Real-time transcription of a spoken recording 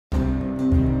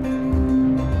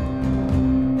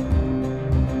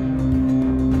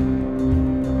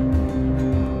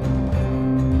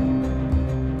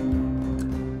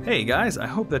Hey guys, I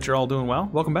hope that you're all doing well.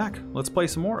 Welcome back. Let's play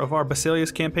some more of our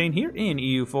Basileus campaign here in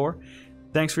EU4.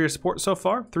 Thanks for your support so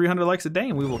far. 300 likes a day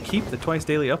and we will keep the twice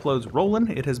daily uploads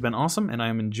rolling. It has been awesome and I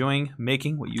am enjoying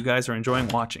making what you guys are enjoying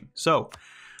watching. So,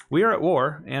 we are at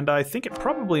war and I think it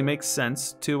probably makes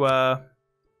sense to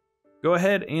go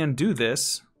ahead and do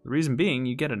this. The reason being,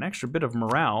 you get an extra bit of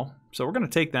morale. So we're going to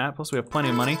take that, plus we have plenty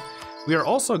of money. We are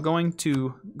also going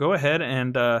to go ahead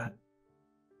and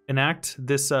enact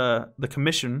this the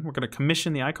commission. We're going to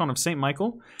commission the icon of Saint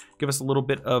Michael, give us a little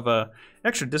bit of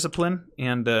extra discipline,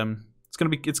 and it's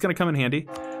going to come in handy.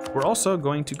 We're also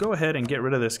going to go ahead and get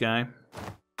rid of this guy,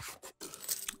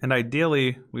 and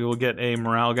ideally we will get a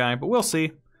morale guy, but we'll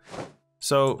see.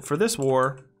 So for this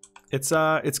war, it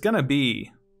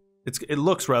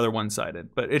looks rather one-sided,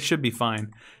 but it should be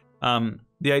fine.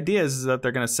 The idea is that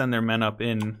they're going to send their men up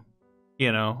in,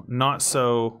 you know, not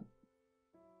so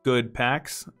good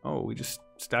packs. Oh, we just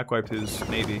stack wiped his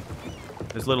navy,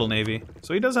 his little navy.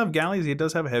 So he does have galleys, he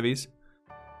does have heavies.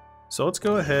 So let's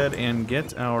go ahead and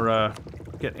get our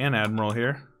get an admiral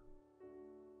here.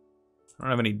 I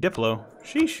don't have any diplo.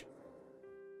 Sheesh.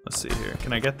 Let's see here.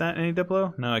 Can I get that? Any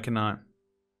diplo? No, I cannot.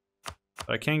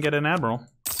 But I can get an admiral.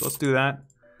 So let's do that.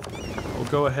 We'll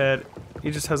go ahead.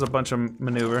 He just has a bunch of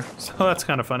maneuver, so that's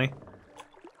kind of funny.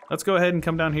 Let's go ahead and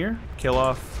come down here, kill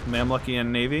off Mamlukian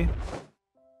Navy.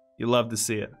 You love to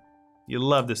see it. You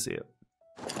love to see it.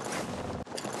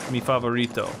 Mi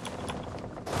favorito.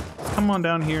 Let's come on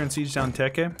down here and siege down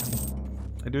Teke.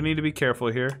 I do need to be careful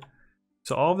here.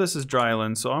 So all of this is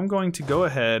dryland, so I'm going to go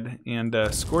ahead and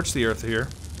scorch the earth here.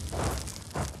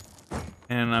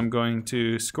 And I'm going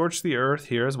to scorch the earth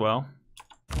here as well.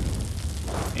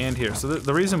 And here. So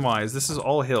the reason why is this is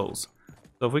all hills.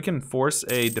 So if we can force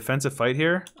a defensive fight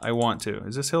here, I want to.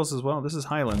 Is this hills as well? This is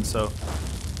highlands, so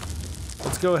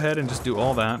let's go ahead and just do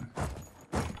all that.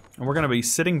 And we're going to be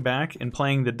sitting back and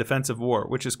playing the defensive war,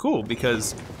 which is cool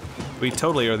because we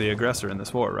totally are the aggressor in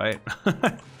this war, right?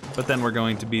 But then we're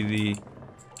going to be the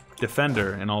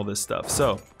defender and all this stuff.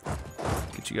 So,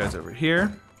 get you guys over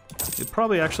here. It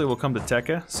probably actually will come to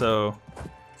Teke, so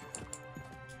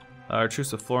our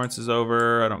truce of Florence is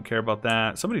over. I don't care about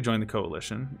that. Somebody joined the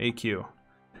coalition. AQ.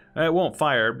 It won't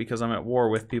fire because I'm at war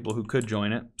with people who could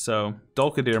join it. So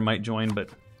Dulkadir might join, but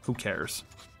who cares?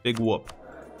 Big whoop.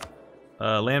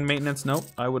 Land maintenance, nope.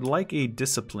 I would like a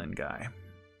discipline guy.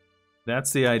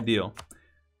 That's the ideal.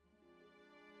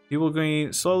 He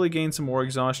will slowly gain some war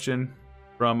exhaustion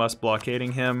from us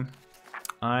blockading him.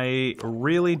 I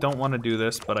really don't want to do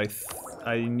this, but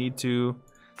I need to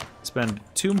spend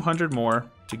 200 more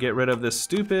to get rid of this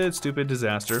stupid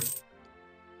disaster.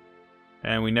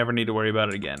 And we never need to worry about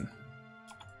it again.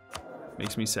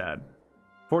 Makes me sad.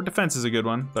 Fort defense is a good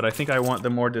one, but I think I want the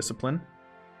more discipline.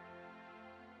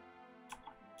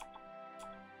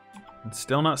 I'm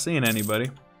still not seeing anybody.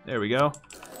 There we go.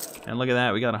 And look at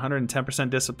that, we got 110%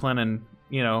 discipline and,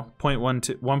 you know,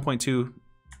 1.2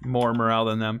 more morale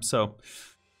than them. So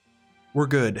we're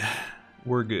good.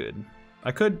 We're good.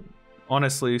 I could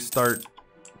honestly start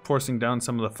forcing down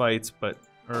some of the fights, but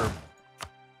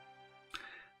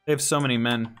they have so many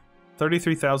men.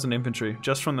 33,000 infantry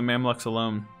just from the MAMLUKS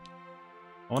alone.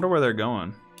 I wonder where they're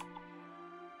going.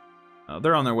 Oh,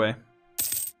 they're on their way.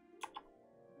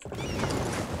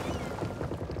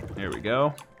 There we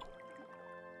go.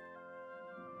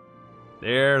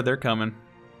 They're coming.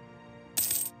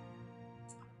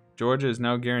 Georgia is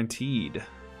now guaranteed.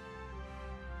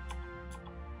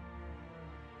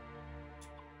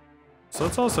 So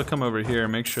let's also come over here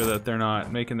and make sure that they're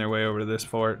not making their way over to this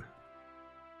fort.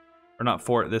 Or not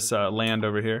fort, this land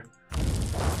over here.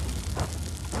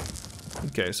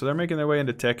 Okay, so they're making their way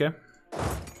into Teke.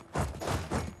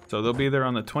 So they'll be there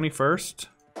on the 21st.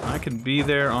 I can be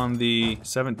there on the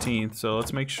 17th, so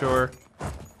let's make sure.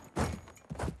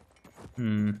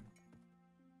 So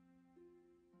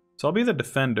I'll be the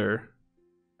defender.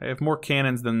 I have more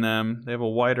cannons than them. They have a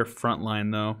wider front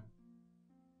line, though.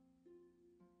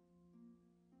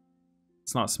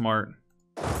 It's not smart.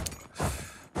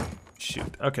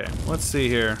 Shoot. Okay, let's see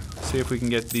here. See if we can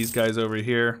get these guys over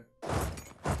here.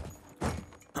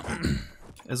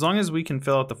 As long as we can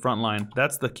fill out the front line,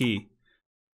 that's the key.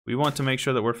 We want to make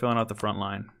sure that we're filling out the front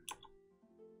line.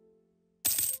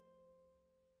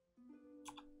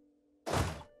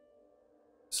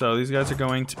 So these guys are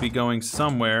going to be going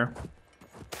somewhere.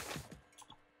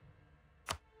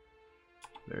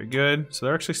 Very good. So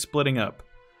they're actually splitting up.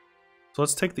 So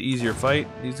let's take the easier fight.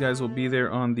 These guys will be there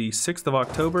on the 6th of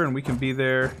October, and we can be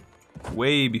there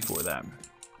way before that.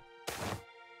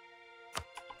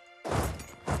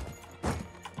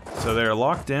 So they're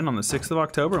locked in on the 6th of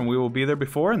October, and we will be there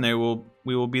before, and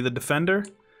we will be the defender.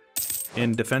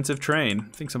 in defensive train.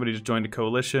 I think somebody just joined a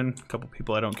coalition. A couple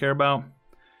people I don't care about.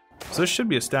 So this should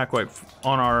be a stack wipe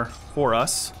for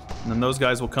us. And then those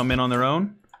guys will come in on their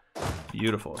own.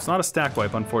 Beautiful. It's not a stack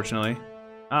wipe, unfortunately.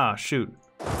 Ah, shoot.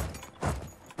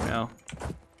 Well.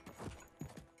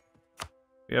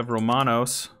 We have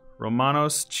Romanos.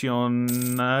 Romanos Chioniets?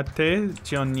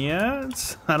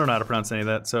 I don't know how to pronounce any of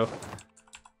that, so.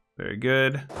 Very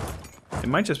good. They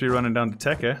might just be running down to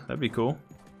Teke. That'd be cool.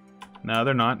 No,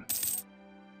 they're not.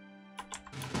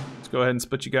 Let's go ahead and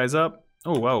split you guys up.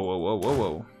 Oh, whoa, whoa, whoa, whoa,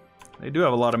 whoa. They do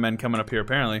have a lot of men coming up here,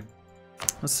 apparently.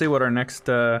 Let's see what our next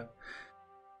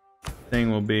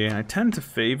thing will be. I tend to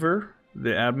favor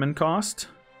the admin cost.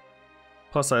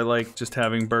 Plus, I like just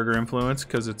having burger influence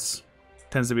because it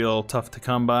tends to be a little tough to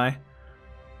come by.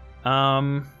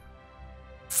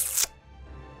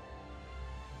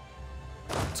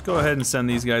 Let's go ahead and send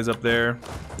these guys up there.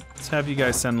 Let's have you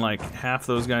guys send like half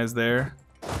those guys there.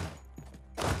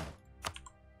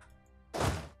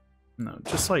 No,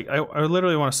 just like, I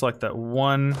literally want to select that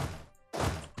one.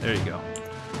 There you go.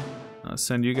 I'll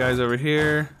send you guys over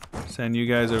here. Send you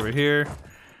guys over here.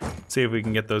 See if we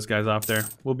can get those guys off there.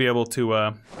 We'll be able to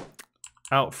out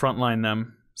frontline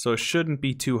them. So it shouldn't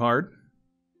be too hard.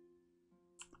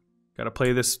 Gotta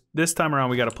play this time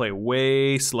around, we gotta play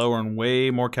way slower and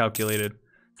way more calculated.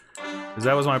 Because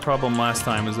that was my problem last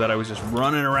time, is that I was just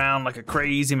running around like a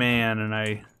crazy man and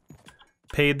I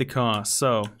paid the cost.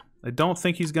 So I don't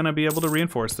think he's gonna be able to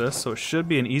reinforce this, so it should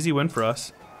be an easy win for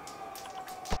us.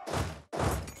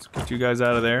 Let's get you guys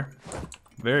out of there.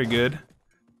 Very good.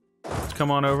 Let's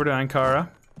come on over to Ankara.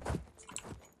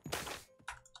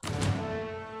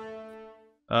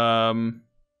 I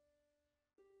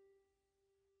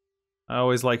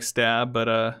always like stab, but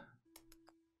I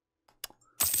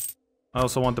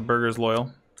also want the burgers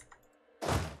loyal.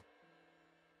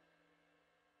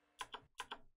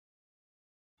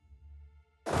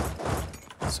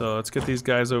 So let's get these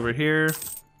guys over here.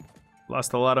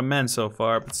 Lost a lot of men so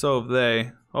far, but so have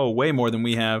they. Oh, way more than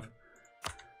we have.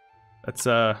 That's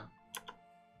so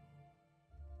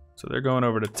they're going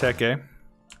over to Teke.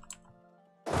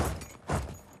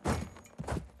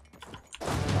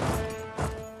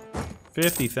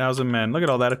 $50,000 men. Look at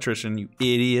all that attrition, you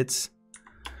idiots.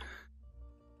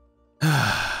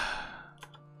 That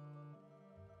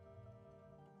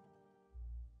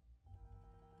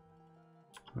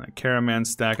caravan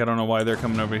stack, I don't know why they're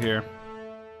coming over here.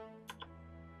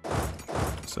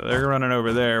 So they're running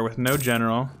over there with no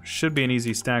general. Should be an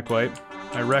easy stack wipe,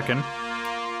 I reckon.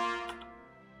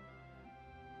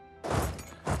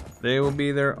 They will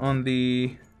be there on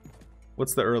the...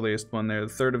 What's the earliest one there?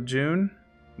 The 3rd of June?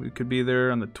 We could be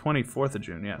there on the 24th of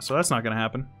June, yeah. So that's not going to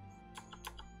happen.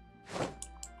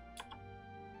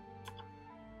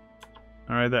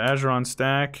 Alright, the Acheron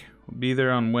stack will be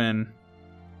there on when?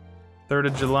 3rd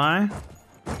of July?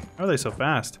 How are they so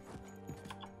fast?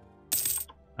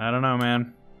 I don't know,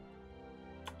 man.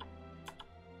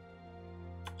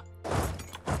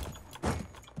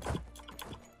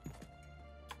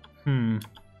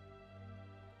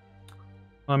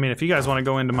 Well, I mean, if you guys want to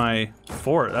go into my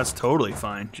fort, that's totally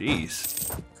fine.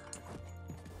 Jeez.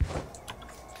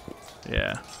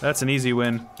 Yeah, that's an easy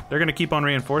win. They're going to keep on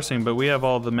reinforcing, but we have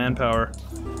all the manpower.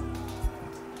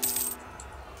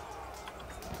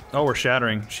 Oh, we're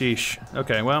shattering. Sheesh.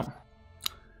 Okay, well.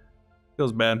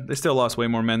 Feels bad. They still lost way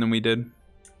more men than we did.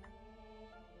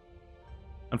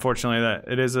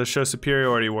 Unfortunately, it is a show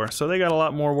superiority war. So they got a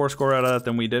lot more war score out of that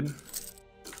than we did.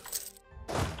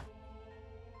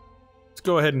 Let's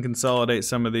go ahead and consolidate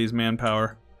some of these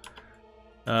manpower.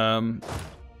 Let's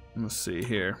see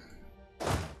here.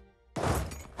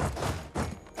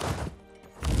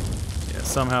 Yeah,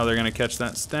 somehow they're gonna catch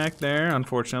that stack there,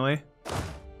 unfortunately.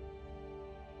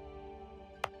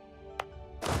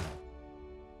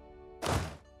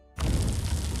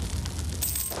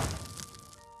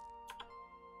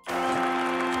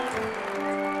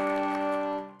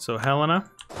 So Helena.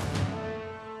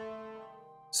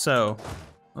 So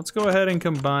let's go ahead and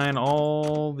combine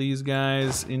all these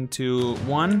guys into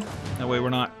one. That way we're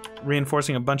not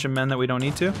reinforcing a bunch of men that we don't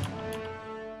need to.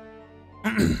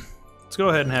 Let's go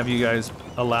ahead and have you guys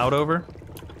allowed over.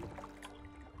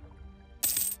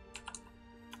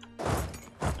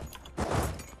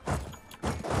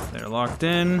 They're locked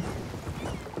in.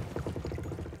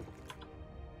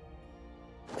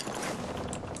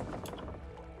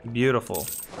 Beautiful.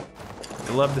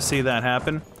 I'd love to see that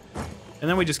happen. And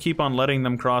then we just keep on letting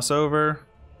them cross over,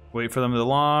 wait for them to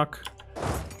lock,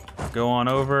 go on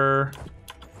over,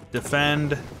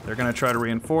 defend. They're gonna try to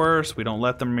reinforce. We don't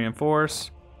let them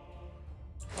reinforce.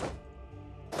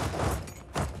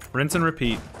 Rinse and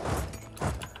repeat.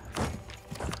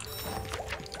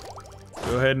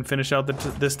 Go ahead and finish out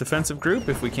this defensive group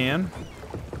if we can.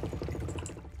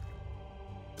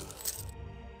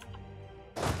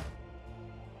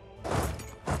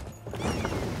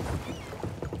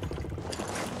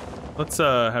 Let's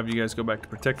have you guys go back to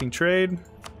protecting trade.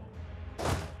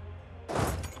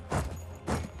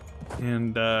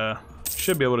 And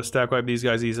should be able to stack wipe these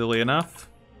guys easily enough.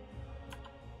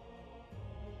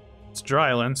 It's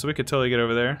dry land, so we could totally get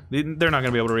over there. They're not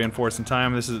gonna be able to reinforce in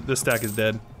time. This stack is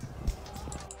dead.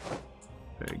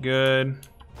 Very good.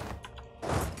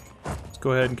 Let's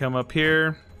go ahead and come up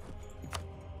here.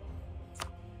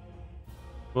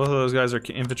 Both of those guys are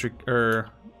infantry, or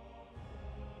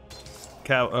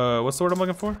what's the word I'm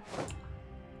looking for?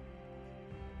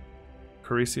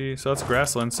 Carisi. So that's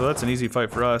grassland, so that's an easy fight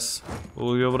for us.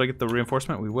 Will we be able to get the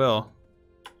reinforcement? We will.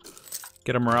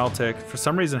 Get a morale tick. For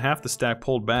some reason, half the stack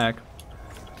pulled back.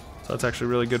 So that's actually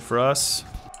really good for us.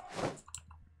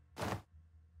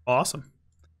 Awesome.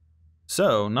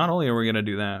 So, not only are we going to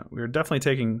do that, we're definitely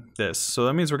taking this. So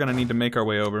that means we're going to need to make our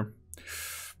way over.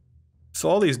 So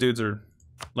all these dudes are,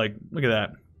 like, look at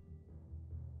that.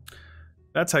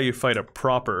 That's how you fight a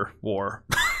proper war.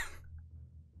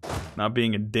 Not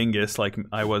being a dingus like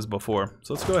I was before.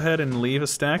 So let's go ahead and leave a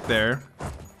stack there.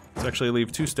 Let's actually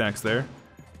leave 2 stacks there.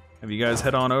 Have you guys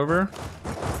head on over.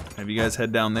 Have you guys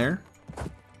head down there.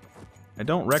 I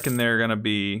don't reckon they're gonna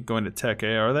be going to tech,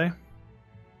 are they?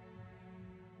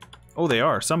 Oh, they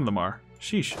are. Some of them are.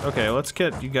 Sheesh. Okay, let's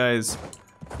get you guys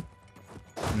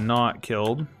not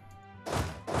killed.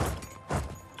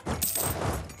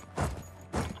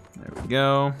 There we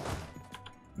go.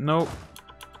 Nope.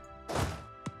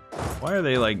 Why are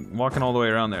they like walking all the way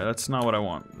around there? That's not what I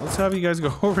want. Let's have you guys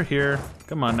go over here.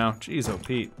 Come on now. Jeez, oh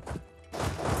Pete.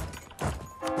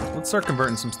 Let's start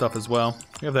converting some stuff as well.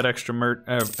 We have that extra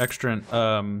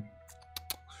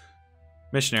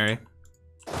missionary.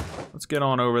 Let's get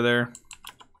on over there.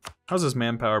 How's this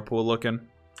manpower pool looking?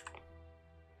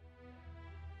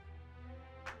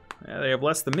 Yeah, they have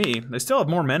less than me. They still have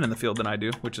more men in the field than I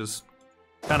do, which is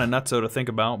kind of nutso to think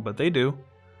about, but they do.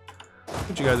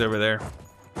 Put you guys over there.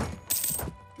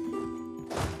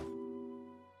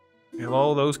 We have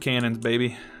all those cannons,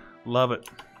 baby. Love it.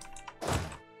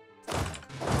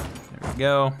 There we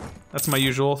go. That's my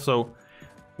usual. So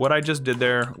what I just did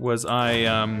there was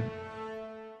I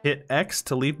hit X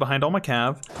to leave behind all my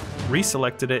cav,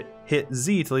 reselected it, hit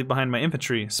Z to leave behind my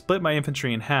infantry, split my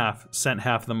infantry in half, sent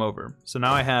half of them over. So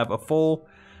now I have a full,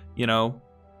 you know,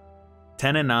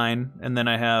 10 and 9, and then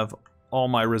I have all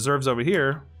my reserves over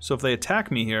here. So if they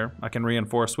attack me here, I can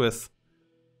reinforce with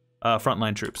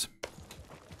frontline troops.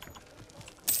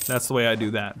 That's the way I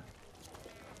do that.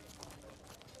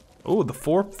 Oh, the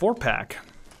four pack.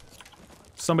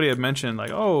 Somebody had mentioned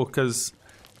like, oh, because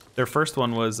their first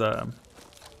one was the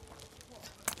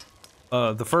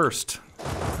first.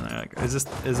 Like, is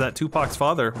that Tupac's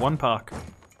father? One Pac.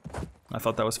 I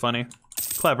thought that was funny.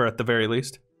 Clever at the very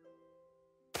least.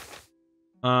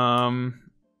 Let's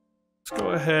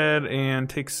go ahead and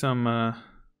take some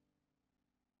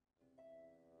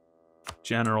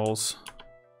generals.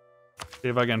 See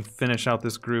if I can finish out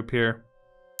this group here.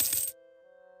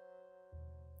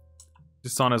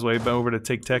 Just on his way over to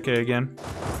take Teke again.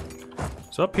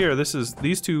 So up here,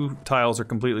 these 2 tiles are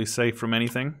completely safe from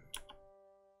anything.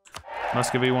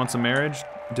 Muscovy wants a marriage.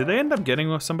 Did they end up getting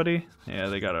with somebody? Yeah,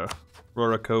 they got a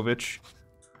Rorokovich.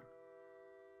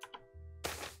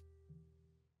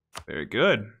 Very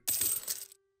good.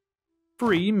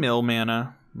 Free mill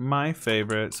mana, my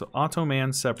favorite. So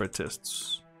Ottoman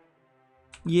separatists.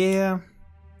 Yeah,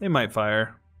 they might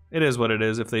fire. It is what it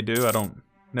is. If they do, I don't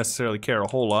necessarily care a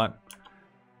whole lot.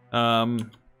 As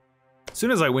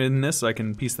soon as I win this, I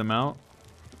can piece them out.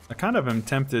 I kind of am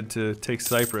tempted to take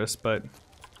Cyprus, but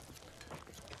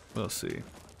we'll see.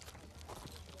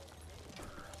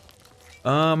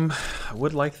 I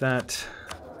would like that.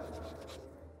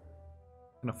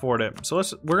 I can afford it. So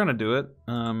we're gonna do it.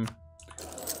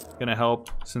 Gonna help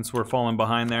since we're falling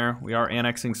behind there. We are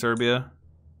annexing Serbia.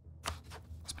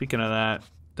 Speaking of that,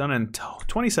 done in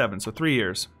 27, so 3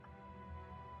 years.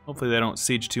 Hopefully they don't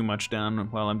siege too much down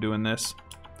while I'm doing this.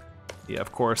 Yeah,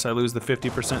 of course, I lose the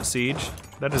 50% siege.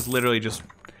 That is literally just...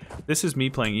 This is me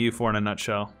playing EU4 in a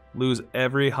nutshell. Lose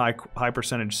every high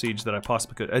percentage siege that I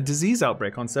possibly could. A disease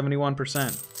outbreak on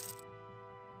 71%.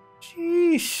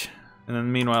 Sheesh. And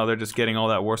then meanwhile, they're just getting all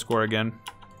that war score again.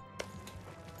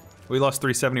 We lost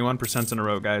 3 71% in a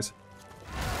row, guys.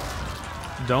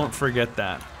 Don't forget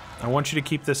that. I want you to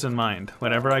keep this in mind.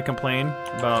 Whenever I complain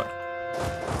about,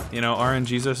 you know,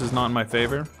 RNGesus is not in my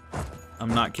favor,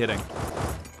 I'm not kidding.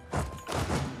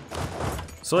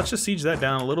 So let's just siege that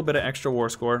down, a little bit of extra war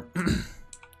score.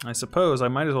 I suppose I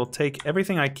might as well take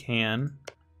everything I can.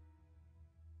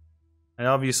 I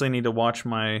obviously need to watch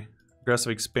my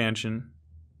aggressive expansion.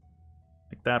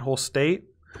 Like that whole state.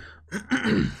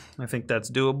 I think that's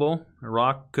doable.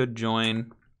 Iraq could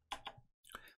join.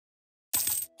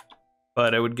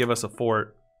 But it would give us a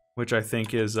fort, which I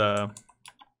think is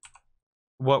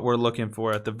what we're looking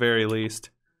for at the very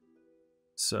least.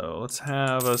 So let's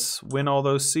have us win all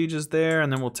those sieges there,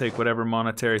 and then we'll take whatever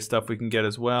monetary stuff we can get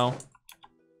as well.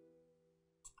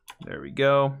 There we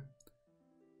go.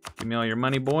 Give me all your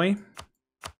money, boy.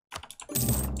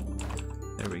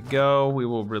 There we go. We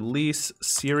will release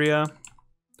Syria.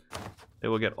 They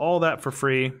will get all that for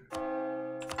free.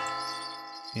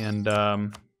 And I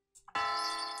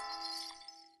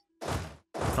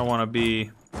don't want to be...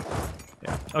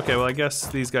 Yeah. Okay, well I guess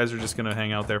these guys are just going to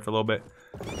hang out there for a little bit.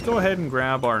 Let's go ahead and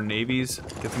grab our navies,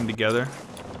 get them together.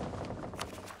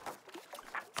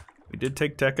 We did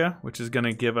take Tekka, which is going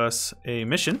to give us a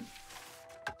mission.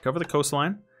 Cover the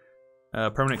coastline.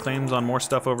 Permanent claims on more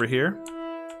stuff over here.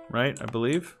 Right, I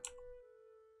believe.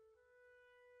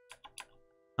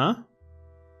 Huh?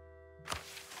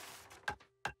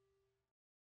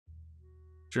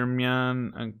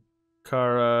 German,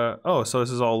 Ankara. Oh, so this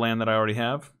is all land that I already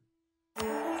have.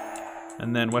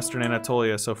 And then Western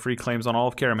Anatolia, so free claims on all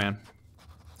of Karaman.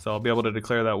 So I'll be able to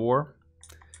declare that war.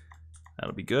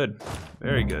 That'll be good.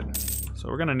 Very good. So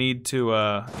we're gonna need to,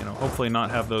 you know, hopefully not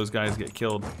have those guys get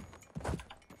killed.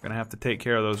 We're gonna have to take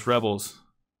care of those rebels.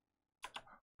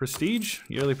 Prestige?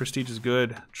 Yearly prestige is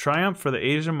good. Triumph for the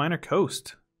Asian Minor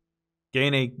Coast.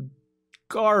 Gain a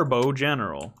Garbo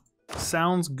General.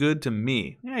 Sounds good to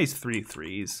me. Yeah, he's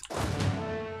 3/3s.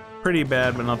 Pretty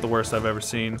bad, but not the worst I've ever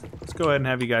seen. Let's go ahead and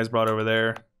have you guys brought over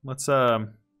there. Let's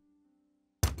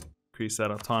increase that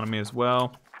autonomy as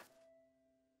well.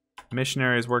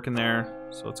 Missionary is working there,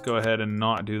 so let's go ahead and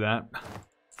not do that.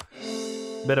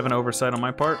 Bit of an oversight on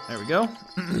my part. There we go.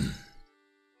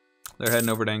 They're heading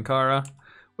over to Ankara,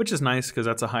 which is nice because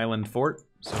that's a highland fort.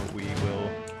 So we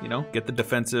will, you know, get the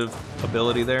defensive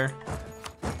ability there.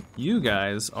 You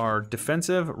guys are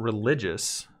defensive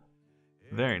religious.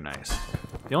 Very nice.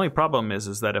 The only problem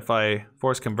is that if I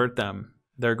force convert them,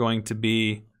 they're going to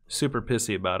be super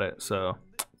pissy about it. So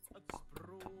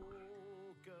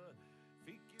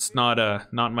it's not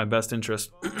in my best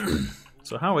interest.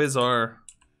 So how is our...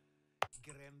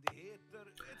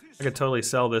 I could totally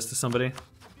sell this to somebody.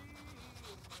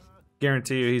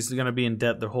 Guarantee you he's gonna be in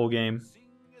debt the whole game.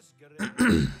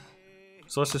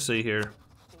 So let's just see here.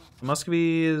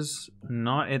 Muscovy is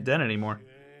not in debt anymore.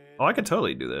 Oh, I could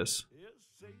totally do this.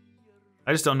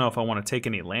 I just don't know if I want to take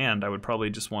any land. I would probably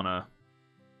just want to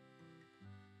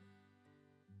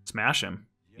smash him,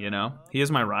 you know? He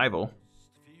is my rival.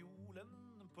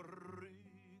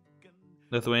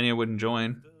 Lithuania wouldn't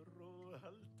join.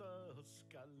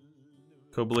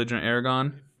 Co-belligerent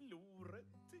Aragon.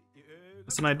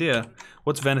 That's an idea.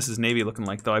 What's Venice's navy looking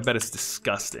like, though? I bet it's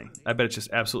disgusting. I bet it's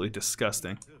just absolutely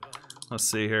disgusting. Let's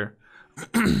see here.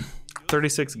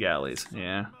 36 galleys.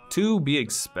 Yeah. To be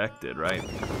expected, right?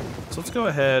 So let's go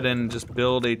ahead and just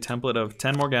build a template of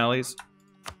 10 more galleys.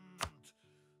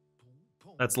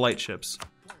 That's light ships.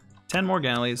 10 more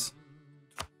galleys.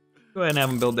 Go ahead and have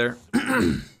them build there.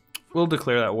 We'll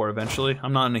declare that war eventually.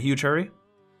 I'm not in a huge hurry.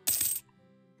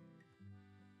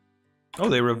 Oh,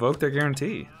 they revoked their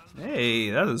guarantee. Hey,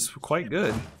 that is quite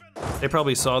good. They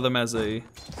probably saw them as a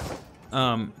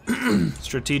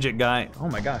strategic guy. Oh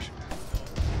my gosh.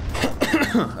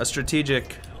 A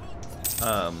strategic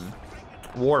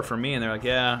war for me, and they're like,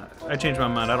 yeah, I changed my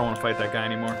mind. I don't want to fight that guy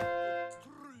anymore.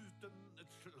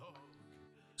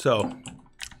 So,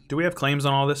 do we have claims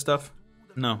on all this stuff?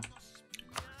 No.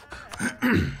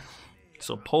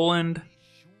 So Poland.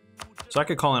 So I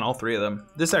could call in all three of them.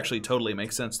 This actually totally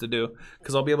makes sense to do,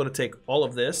 because I'll be able to take all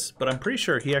of this, but I'm pretty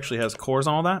sure he actually has cores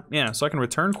on all that. Yeah, so I can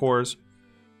return cores.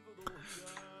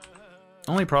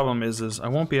 Only problem is I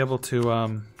won't be able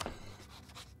to,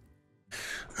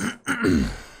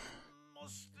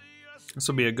 this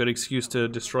will be a good excuse to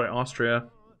destroy Austria.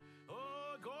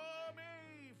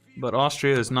 But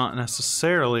Austria is not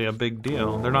necessarily a big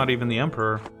deal. They're not even the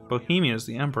emperor. Bohemia is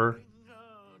the emperor.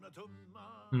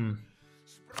 I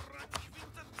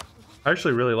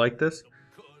actually really like this.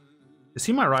 Is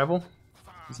he my rival?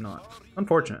 He's not.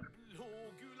 Unfortunate.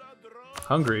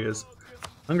 Hungary is.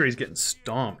 Hungary's getting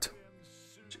stomped.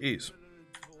 Jeez.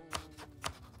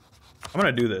 I'm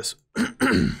gonna do this.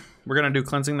 We're gonna do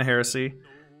cleansing the heresy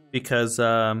because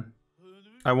I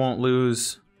won't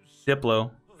lose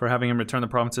Diplo for having him return the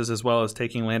provinces as well as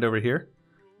taking land over here.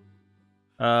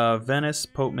 Venice,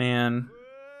 Pope Man.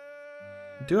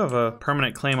 I do have a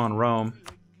permanent claim on Rome.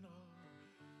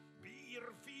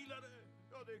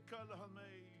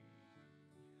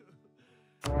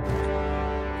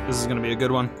 This is gonna be a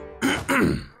good one.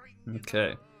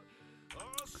 Okay.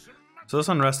 So this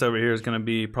unrest over here is gonna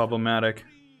be problematic.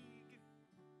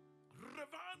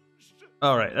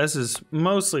 Alright, this is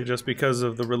mostly just because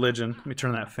of the religion. Let me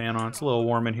turn that fan on. It's a little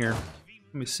warm in here.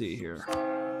 Let me see here.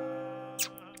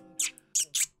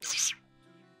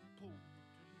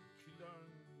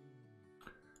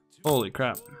 Holy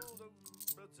crap.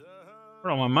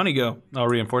 Where'd all my money go? Oh,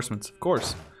 reinforcements, of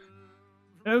course.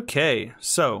 Okay,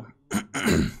 so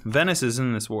Venice is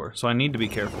in this war, so I need to be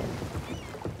careful.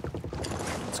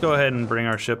 Let's go ahead and bring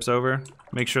our ships over.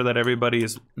 Make sure that everybody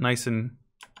is nice and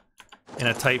in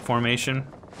a tight formation.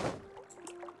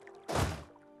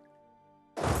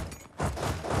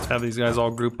 Let's have these guys all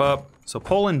group up. So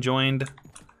Poland joined.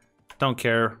 Don't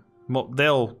care.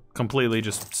 They'll completely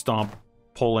just stomp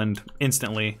Poland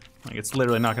instantly. Like, it's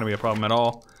literally not going to be a problem at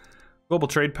all. Global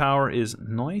trade power is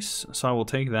nice, so I will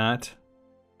take that.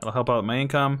 That'll help out my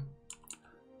income.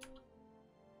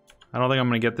 I don't think I'm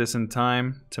going to get this in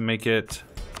time to make it...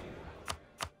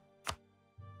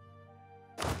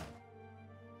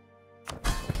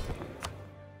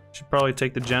 Should probably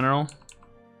take the general.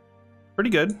 Pretty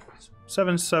good.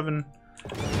 7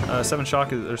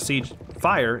 shock or siege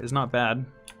fire is not bad.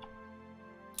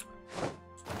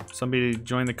 Somebody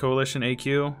join the coalition,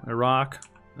 AQ, Iraq.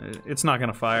 It's not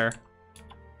gonna fire.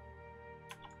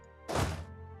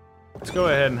 Let's go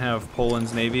ahead and have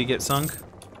Poland's navy get sunk.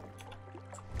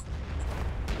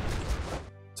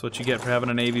 That's what you get for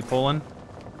having a navy, Poland.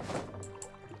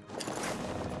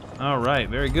 Alright,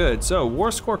 very good. So,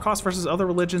 war score cost versus other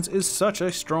religions is such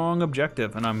a strong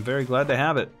objective, and I'm very glad to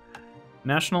have it.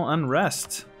 National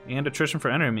unrest and attrition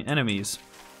for enemies.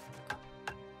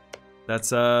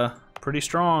 That's pretty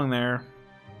strong there.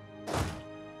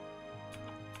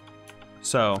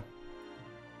 So,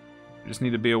 you just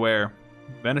need to be aware.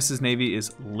 Venice's navy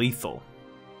is lethal.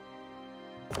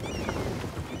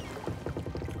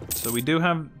 So we do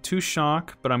have 2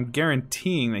 shock, but I'm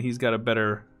guaranteeing that he's got a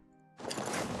better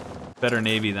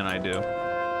navy than I do.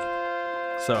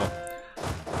 So,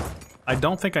 I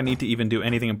don't think I need to even do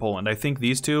anything in Poland. I think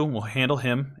these two will handle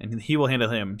him, and he will handle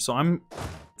him. So I'm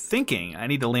thinking I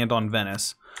need to land on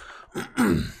Venice.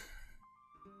 I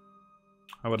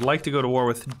would like to go to war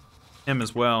with him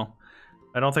as well.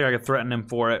 I don't think I could threaten him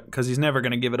for it, because he's never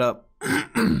going to give it up.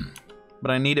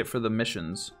 But I need it for the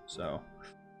missions, so...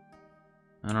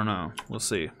 I don't know. We'll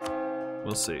see.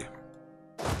 We'll see.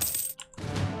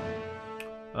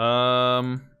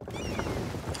 Let's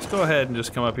go ahead and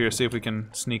just come up here, see if we can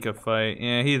sneak a fight.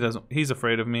 Yeah, he doesn't. He's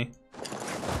afraid of me.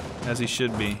 As he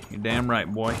should be. You're damn right,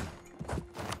 boy.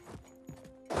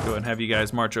 Go ahead and have you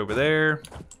guys march over there.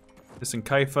 This and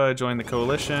Kaifa join the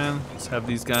coalition. Let's have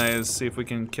these guys see if we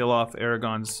can kill off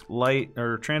Aragon's light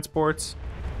or transports.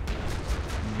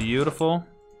 Beautiful.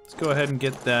 Let's go ahead and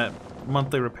get that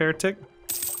monthly repair tick.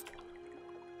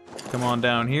 Come on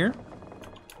down here.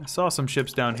 I saw some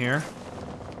ships down here.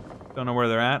 Don't know where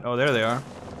they're at. Oh, there they are.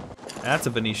 That's a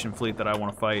Venetian fleet that I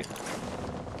want to fight.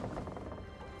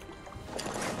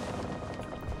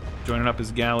 Joining up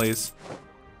his galleys.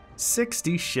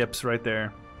 60 ships right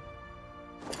there.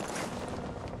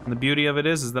 And the beauty of it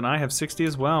is that I have 60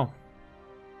 as well.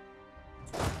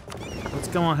 Let's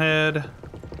go ahead.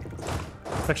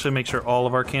 Let's actually make sure all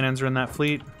of our cannons are in that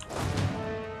fleet.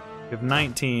 We have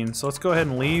 19, so let's go ahead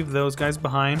and leave those guys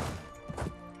behind.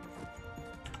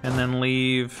 And then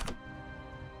leave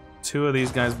 2 of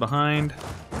these guys behind.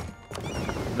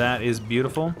 That is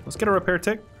beautiful. Let's get a repair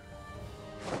tick.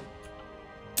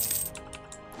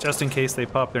 Just in case they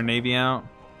pop their navy out.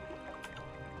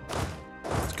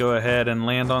 Let's go ahead and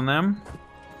land on them.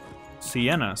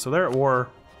 Siena, so they're at war.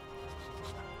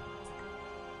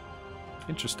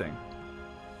 Interesting.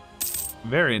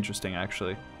 Very interesting,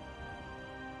 actually.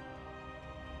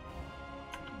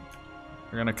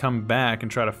 They're gonna come back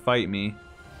and try to fight me.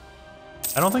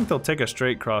 I don't think they'll take a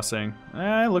straight crossing.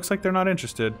 It looks like they're not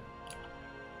interested.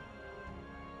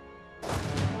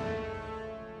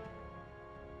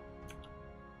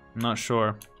 I'm not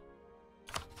sure.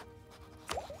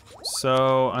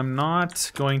 So, I'm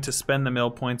not going to spend the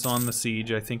mill points on the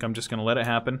siege. I think I'm just gonna let it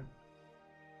happen.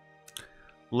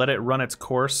 Let it run its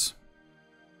course.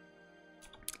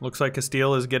 Looks like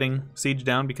Castile is getting siege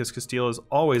down because Castile is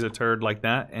always a turd like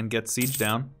that and gets siege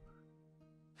down.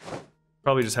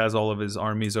 Probably just has all of his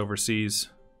armies overseas,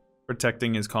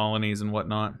 protecting his colonies and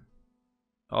whatnot.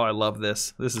 Oh, I love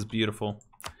this. This is beautiful.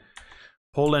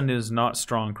 Poland is not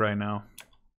strong right now.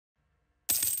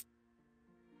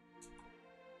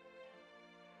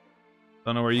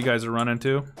 Don't know where you guys are running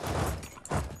to.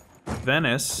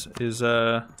 Venice is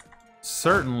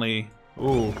certainly...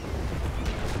 Ooh.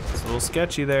 It's a little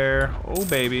sketchy there. Oh,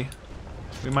 baby.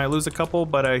 We might lose a couple,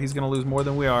 but he's going to lose more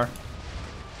than we are.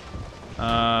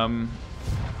 I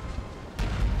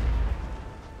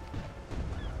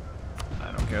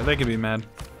don't care. They can be mad.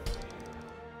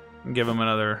 Give them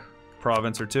another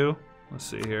province or two. Let's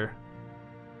see here.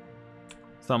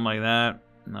 Something like that.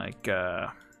 Like,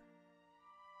 there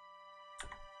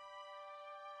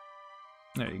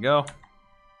you go.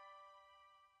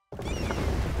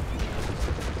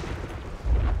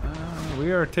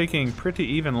 We are taking pretty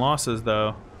even losses,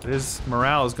 though. His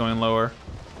morale is going lower.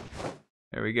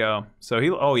 There we go. So he,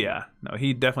 oh yeah, no,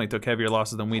 he definitely took heavier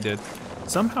losses than we did.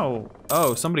 Somehow,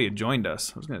 oh, somebody had joined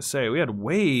us. I was gonna say, we had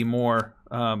way more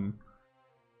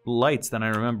lights than I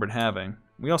remembered having.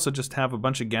 We also just have a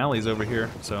bunch of galleys over here,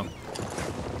 so.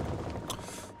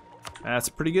 That's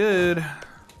pretty good.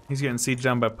 He's getting sieged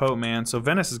down by Pope, man, so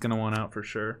Venice is gonna want out for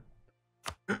sure.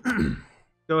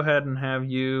 Go ahead and have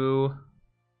you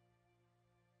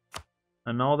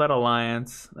annul that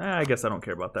alliance. I guess I don't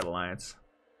care about that alliance.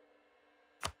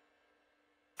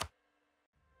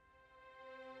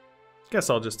 Guess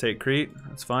I'll just take Crete.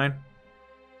 That's fine.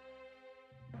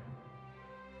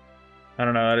 I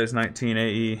don't know. That is 19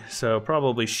 AE, so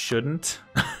probably shouldn't.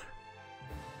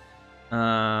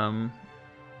 Go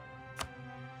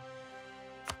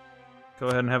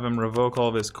ahead and have him revoke all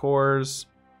of his cores.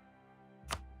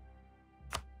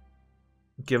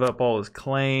 Give up all his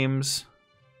claims.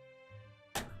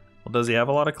 Well, does he have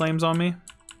a lot of claims on me?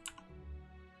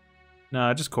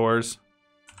 Nah, just cores.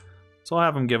 So I'll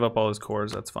have him give up all his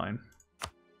cores. That's fine.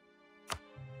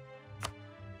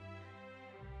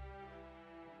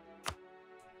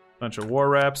 Bunch of war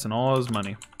reps and all his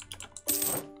money.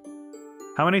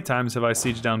 How many times have I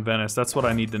sieged down Venice? That's what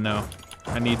I need to know.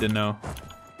 I need to know.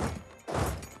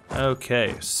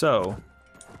 Okay, so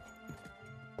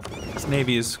this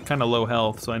navy is kind of low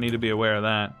health, so I need to be aware of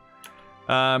that.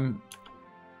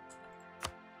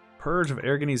 Purge of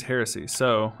Aragonese heresy.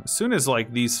 So as soon as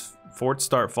like these forts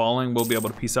start falling, we'll be able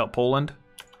to peace out Poland.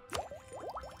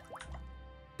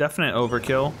 Definite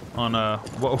overkill on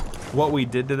what we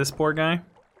did to this poor guy.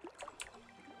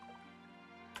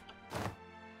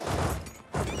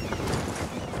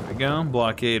 Go.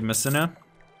 Blockade Messina.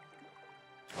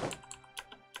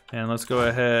 And let's go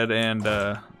ahead and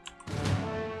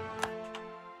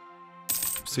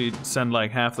send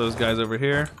like half those guys over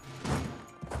here.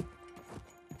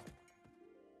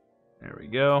 There we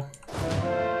go.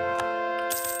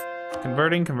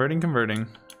 Converting, converting, converting.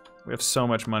 We have so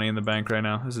much money in the bank right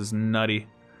now. This is nutty.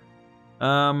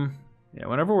 Yeah,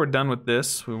 whenever we're done with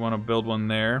this, we want to build one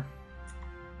there.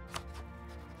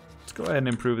 Let's go ahead and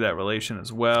improve that relation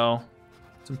as well.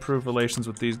 Let's improve relations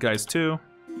with these guys too.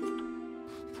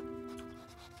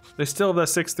 They still have that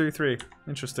 633.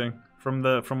 Interesting. From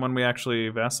when we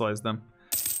actually vassalized them.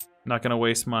 I'm not gonna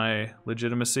waste my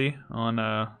legitimacy on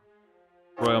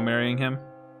royal marrying him.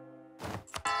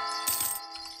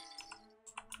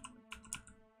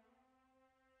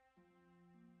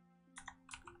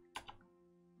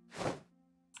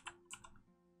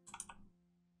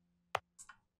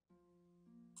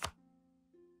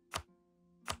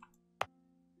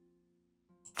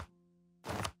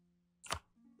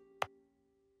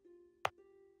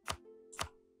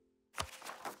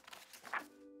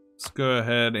 Go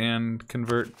ahead and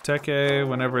convert Teke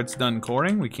whenever it's done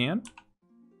coring. We can.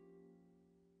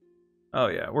 Oh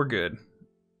yeah, we're good.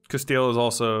 Castile is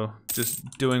also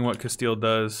just doing what Castile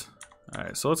does.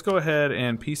 Alright, so let's go ahead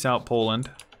and peace out Poland.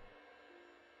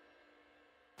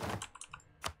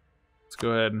 Let's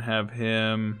go ahead and have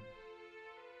him...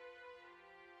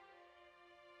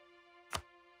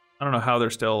 I don't know how they're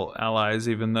still allies,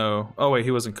 even though... Oh wait,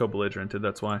 he wasn't co-belligerented,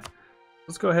 that's why.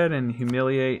 Let's go ahead and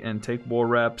humiliate and take war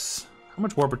reps. How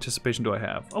much war participation do I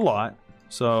have? A lot.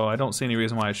 So I don't see any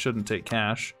reason why I shouldn't take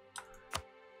cash.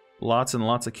 Lots and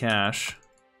lots of cash.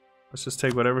 Let's just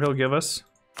take whatever he'll give us.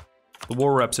 The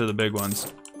war reps are the big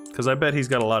ones. Because I bet he's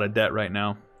got a lot of debt right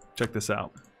now. Check this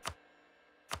out.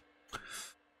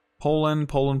 Poland,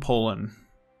 Poland, Poland.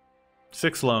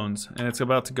 6 loans. And it's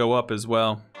about to go up as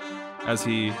well. As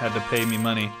he had to pay me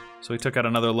money. So he took out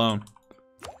another loan.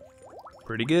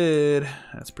 Pretty good.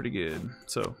 That's pretty good.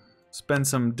 So spend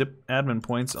some admin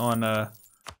points on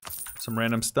some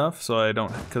random stuff, so I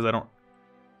don't,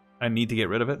 I need to get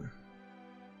rid of it.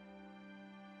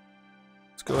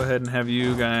 Let's go ahead and have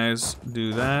you guys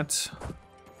do that.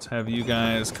 Let's have you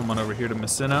guys come on over here to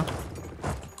Messina.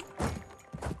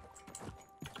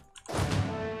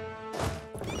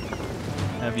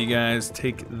 Have you guys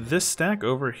take this stack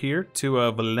over here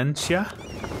to Valencia.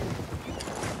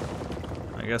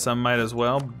 I guess I might as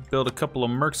well build a couple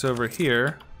of mercs over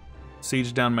here.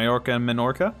 Siege down Majorca and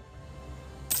Minorca.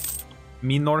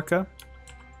 Minorca.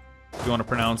 If you want to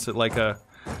pronounce it like a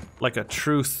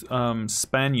truth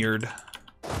Spaniard.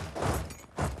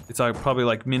 It's probably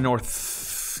like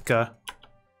Minorca.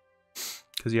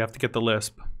 Because you have to get the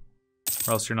lisp.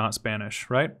 Or else you're not Spanish,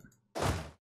 right?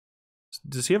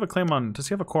 Does he have a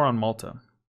core on Malta?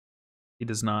 He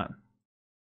does not.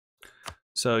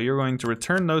 So you're going to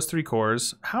return those 3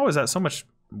 cores. How is that so much?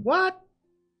 What?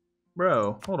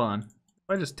 Bro, hold on. If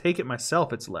I just take it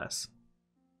myself, it's less.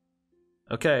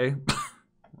 Okay.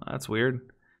 Well, that's weird.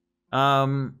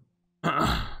 Something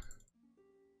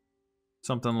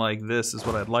like this is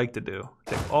what I'd like to do.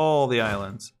 Take all the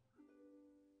islands.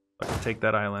 If I can take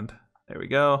that island. There we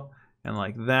go. And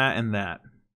like that and that.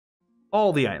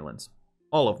 All the islands.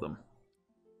 All of them.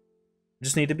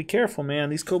 Just need to be careful,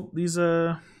 man.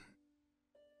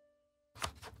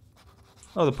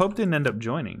 Oh, the Pope didn't end up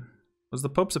joining. Was the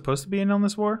Pope supposed to be in on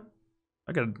this war?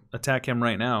 I gotta attack him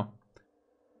right now.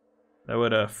 That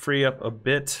would free up a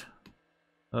bit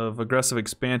of aggressive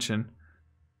expansion.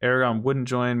 Aragon wouldn't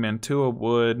join. Mantua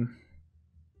would.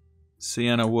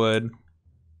 Siena would.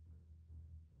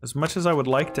 As much as I would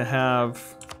like to have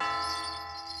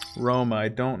Roma, I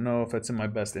don't know if it's in my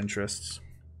best interests.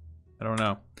 I don't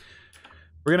know.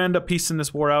 We're gonna end up piecing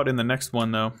this war out in the next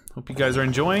one, though. Hope you guys are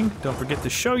enjoying. Don't forget to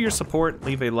show your support.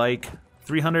 Leave a like.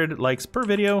 300 likes per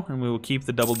video, and we will keep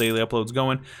the double daily uploads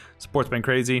going. Support's been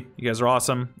crazy. You guys are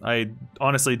awesome. I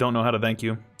honestly don't know how to thank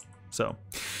you. So,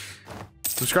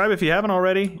 subscribe if you haven't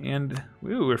already. And,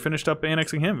 ooh, we're finished up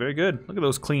annexing him. Very good. Look at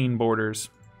those clean borders.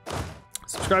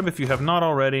 Subscribe if you have not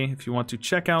already. If you want to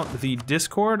check out the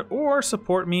Discord or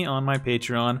support me on my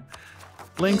Patreon.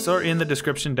 Links are in the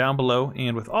description down below.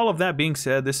 And with all of that being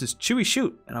said, this is Chewy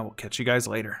Shoot, and I will catch you guys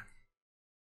later.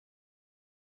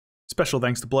 Special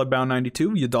thanks to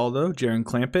Bloodbound92, Yadaldo, Jaren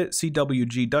Clampett,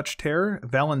 CWG Dutch Terror,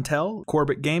 Valentel,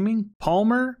 Corbett Gaming,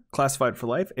 Palmer, Classified for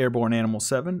Life, Airborne Animal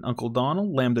 7, Uncle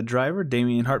Donald, Lambda Driver,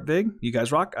 Damian Hartvig. You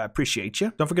guys rock. I appreciate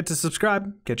you. Don't forget to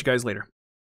subscribe. Catch you guys later.